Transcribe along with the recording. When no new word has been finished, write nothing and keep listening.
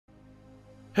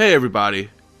Hey everybody!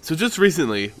 So just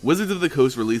recently, Wizards of the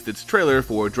Coast released its trailer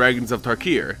for Dragons of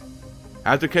Tarkir.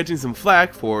 After catching some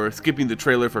flack for skipping the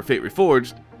trailer for Fate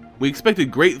Reforged, we expected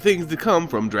great things to come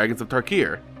from Dragons of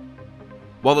Tarkir.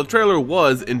 While the trailer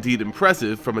was indeed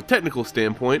impressive from a technical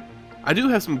standpoint, I do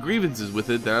have some grievances with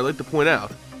it that I'd like to point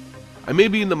out. I may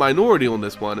be in the minority on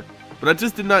this one, but I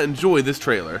just did not enjoy this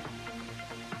trailer.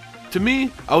 To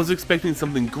me, I was expecting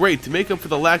something great to make up for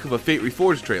the lack of a Fate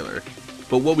Reforged trailer,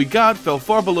 but what we got fell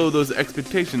far below those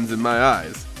expectations in my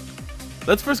eyes.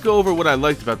 Let's first go over what I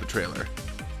liked about the trailer.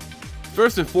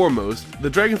 First and foremost, the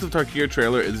Dragons of Tarkir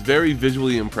trailer is very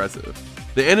visually impressive.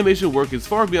 The animation work is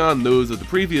far beyond those of the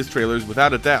previous trailers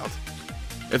without a doubt.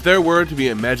 If there were to be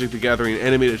a Magic the Gathering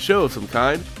animated show of some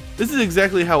kind, this is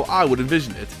exactly how I would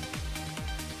envision it.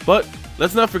 But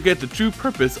let's not forget the true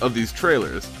purpose of these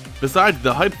trailers. Besides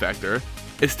the hype factor,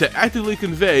 it's to actively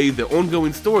convey the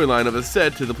ongoing storyline of a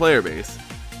set to the player base.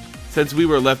 Since we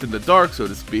were left in the dark, so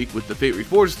to speak, with the Fate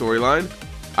Reforged storyline,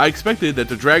 I expected that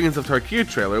the Dragons of Tarkir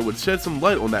trailer would shed some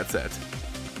light on that set.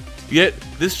 Yet,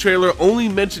 this trailer only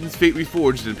mentions Fate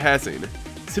Reforged in passing,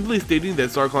 simply stating that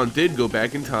Sarkhan did go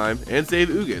back in time and save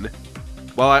Ugin.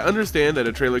 While I understand that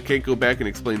a trailer can't go back and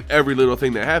explain every little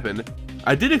thing that happened,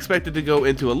 I did expect it to go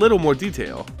into a little more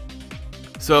detail.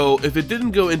 So, if it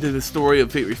didn't go into the story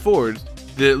of Fate Reforged,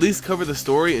 did it at least cover the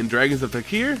story in Dragons of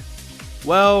Tarkir?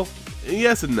 Well,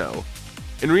 yes and no.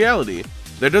 In reality,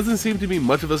 there doesn't seem to be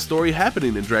much of a story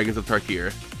happening in Dragons of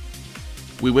Tarkir.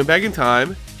 We went back in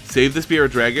time, saved the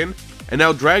Spirit Dragon, and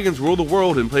now dragons rule the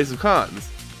world in place of Khans.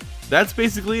 That's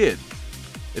basically it.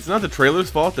 It's not the trailer's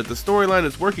fault that the storyline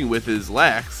it's working with is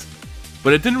lax,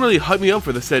 but it didn't really hype me up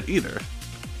for the set either.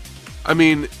 I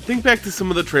mean, think back to some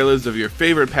of the trailers of your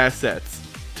favorite past sets.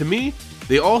 To me,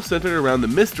 they all centered around the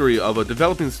mystery of a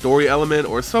developing story element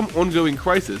or some ongoing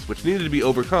crisis which needed to be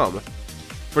overcome.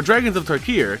 For Dragons of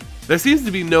Tarkir, there seems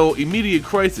to be no immediate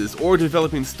crisis or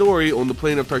developing story on the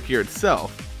plane of Tarkir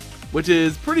itself, which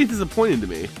is pretty disappointing to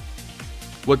me.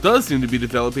 What does seem to be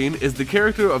developing is the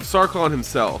character of Sarkhan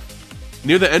himself.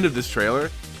 Near the end of this trailer,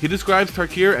 he describes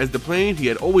Tarkir as the plane he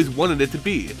had always wanted it to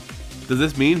be. Does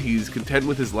this mean he's content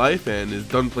with his life and is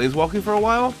done planeswalking for a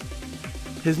while?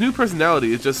 His new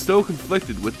personality is just so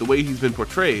conflicted with the way he's been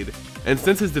portrayed, and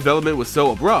since his development was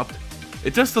so abrupt,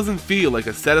 it just doesn't feel like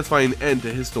a satisfying end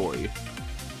to his story.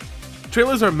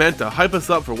 Trailers are meant to hype us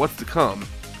up for what's to come,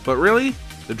 but really,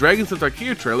 the Dragons of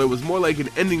Tarkir trailer was more like an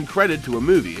ending credit to a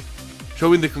movie,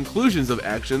 showing the conclusions of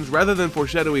actions rather than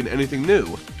foreshadowing anything new.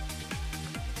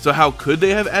 So how could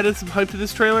they have added some hype to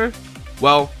this trailer?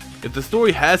 Well, if the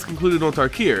story has concluded on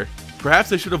Tarkir, perhaps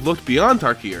they should have looked beyond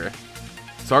Tarkir.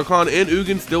 Sarkhan and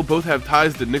Ugin still both have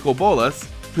ties to Nicol Bolas,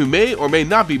 who may or may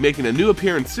not be making a new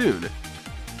appearance soon.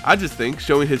 I just think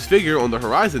showing his figure on the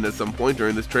horizon at some point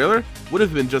during this trailer would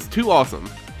have been just too awesome.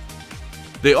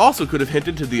 They also could have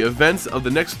hinted to the events of the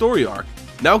next story arc,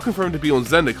 now confirmed to be on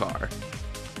Zendikar.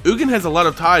 Ugin has a lot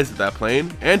of ties to that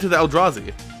plane and to the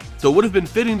Eldrazi, so it would have been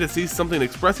fitting to see something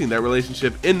expressing that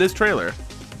relationship in this trailer.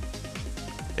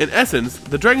 In essence,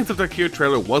 the Dragons of Tarkir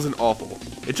trailer wasn't awful,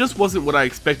 it just wasn't what I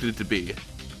expected it to be.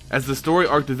 As the story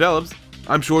arc develops,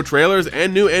 I'm sure trailers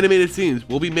and new animated scenes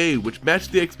will be made which match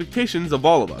the expectations of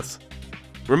all of us.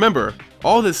 Remember,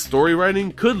 all this story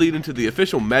writing could lead into the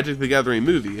official Magic the Gathering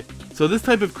movie, so this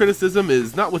type of criticism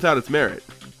is not without its merit.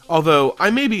 Although, I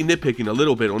may be nitpicking a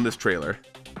little bit on this trailer.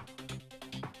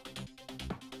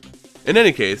 In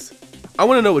any case, I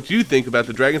want to know what you think about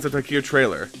the Dragons of Tarkir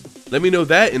trailer. Let me know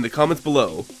that in the comments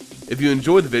below. If you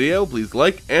enjoyed the video, please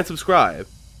like and subscribe.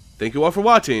 Thank you all for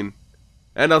watching,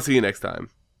 and I'll see you next time.